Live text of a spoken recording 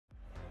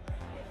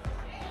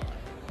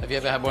Have you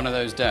ever had one of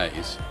those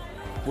days?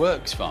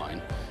 Work's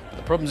fine, but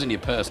the problems in your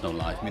personal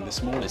life, I mean, the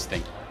smallest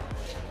thing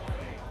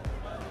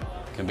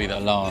can be the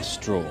last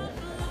straw.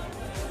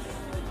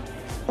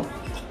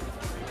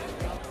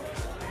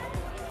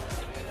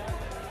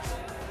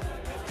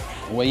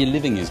 The way you're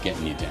living is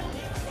getting you down.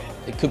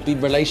 It could be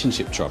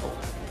relationship trouble,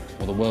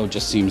 or the world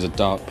just seems a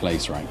dark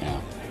place right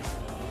now.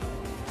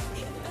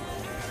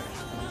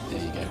 There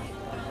you go.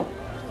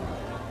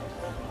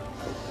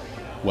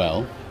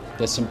 Well,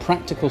 there's some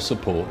practical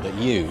support that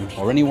you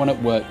or anyone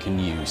at work can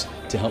use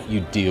to help you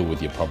deal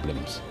with your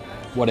problems,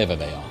 whatever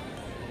they are.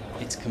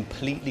 It's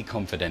completely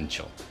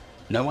confidential.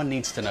 No one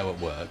needs to know at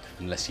work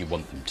unless you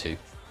want them to.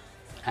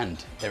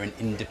 And they're an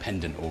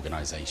independent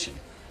organisation.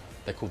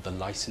 They're called the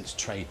Licensed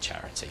Trade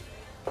Charity.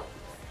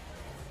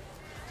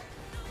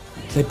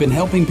 They've been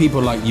helping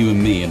people like you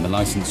and me in the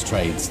licensed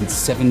trade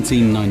since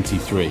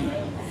 1793.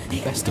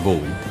 And best of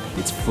all,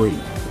 it's free.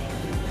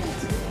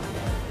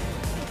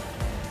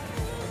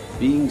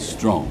 Being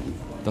strong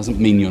doesn't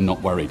mean you're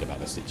not worried about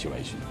a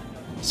situation.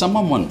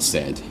 Someone once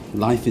said,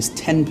 life is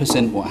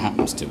 10% what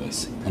happens to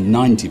us and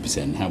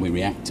 90% how we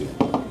react to it.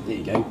 There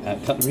you go,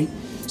 cutlery,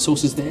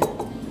 sauces there,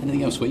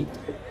 anything else sweet?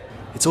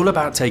 It's all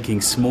about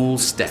taking small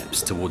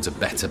steps towards a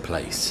better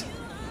place.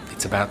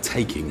 It's about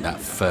taking that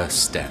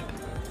first step.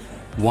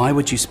 Why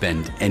would you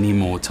spend any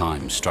more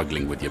time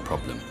struggling with your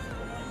problem?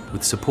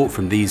 With support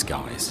from these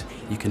guys,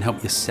 you can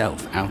help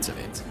yourself out of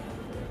it.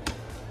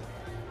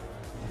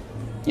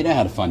 You know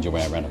how to find your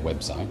way around a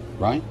website,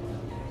 right?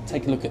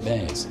 Take a look at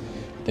theirs.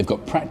 They've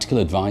got practical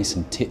advice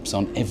and tips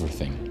on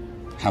everything.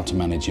 How to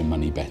manage your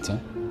money better,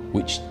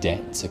 which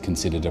debts are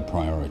considered a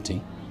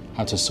priority,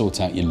 how to sort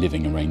out your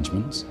living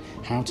arrangements,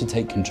 how to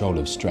take control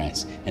of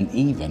stress, and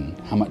even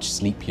how much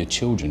sleep your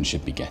children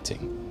should be getting.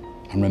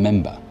 And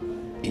remember,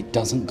 it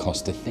doesn't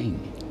cost a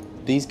thing.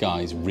 These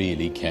guys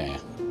really care.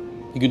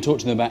 You can talk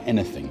to them about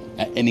anything,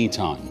 at any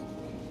time.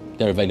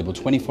 They're available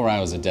 24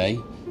 hours a day,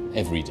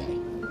 every day.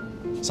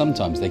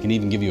 Sometimes they can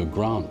even give you a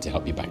grant to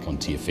help you back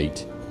onto your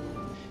feet.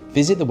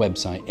 Visit the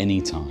website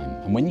anytime,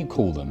 and when you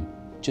call them,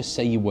 just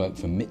say you work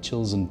for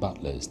Mitchells and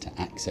Butlers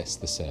to access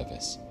the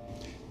service.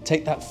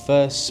 Take that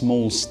first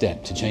small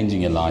step to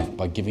changing your life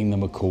by giving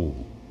them a call.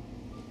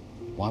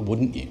 Why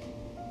wouldn't you?